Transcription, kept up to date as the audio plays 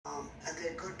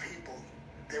they're good people.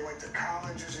 They went to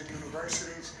colleges and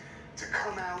universities to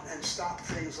come out and stop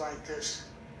things like this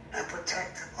and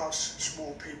protect us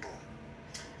small people.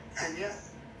 And yet,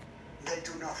 they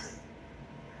do nothing.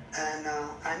 And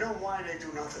I know why they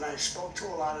do nothing. I spoke to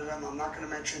a lot of them. I'm not going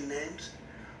to mention names,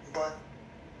 but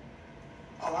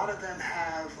a lot of them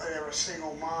they're a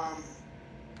single mom.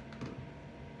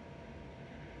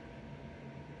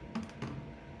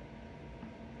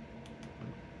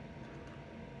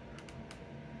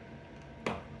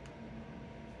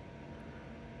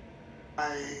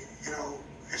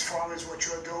 As far as what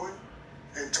you're doing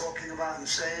and talking about and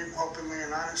saying openly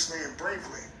and honestly and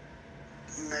bravely,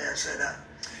 may I say that?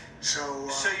 So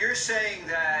you're saying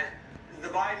that the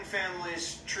Biden family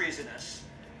is treasonous,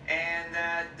 and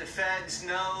that the feds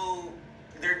know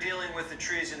they're dealing with a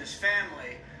treasonous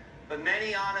family, but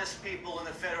many honest people in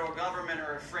the federal government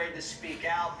are afraid to speak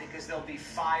out because they'll be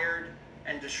fired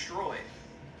and destroyed.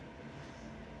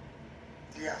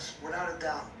 Yes, without a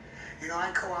doubt.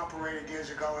 I cooperated years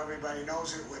ago, everybody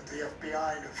knows it, with the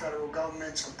FBI, the federal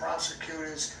government, some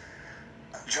prosecutors,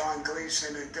 John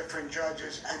Gleason and different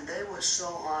judges, and they were so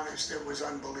honest, it was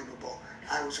unbelievable.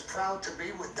 I was proud to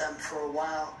be with them for a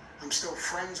while. I'm still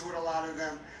friends with a lot of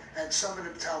them, and some of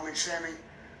them tell me, Sammy,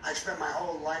 I spent my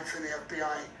whole life in the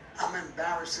FBI. I'm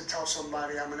embarrassed to tell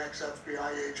somebody I'm an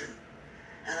ex-FBI agent.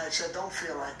 And I said, don't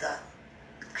feel like that.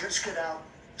 Just get out,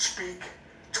 speak,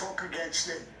 talk against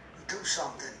it, do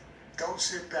something. Don't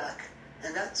sit back.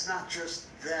 And that's not just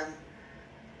them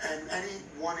and any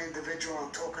one individual. I'm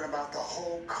talking about the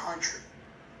whole country.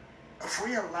 If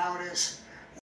we allow this,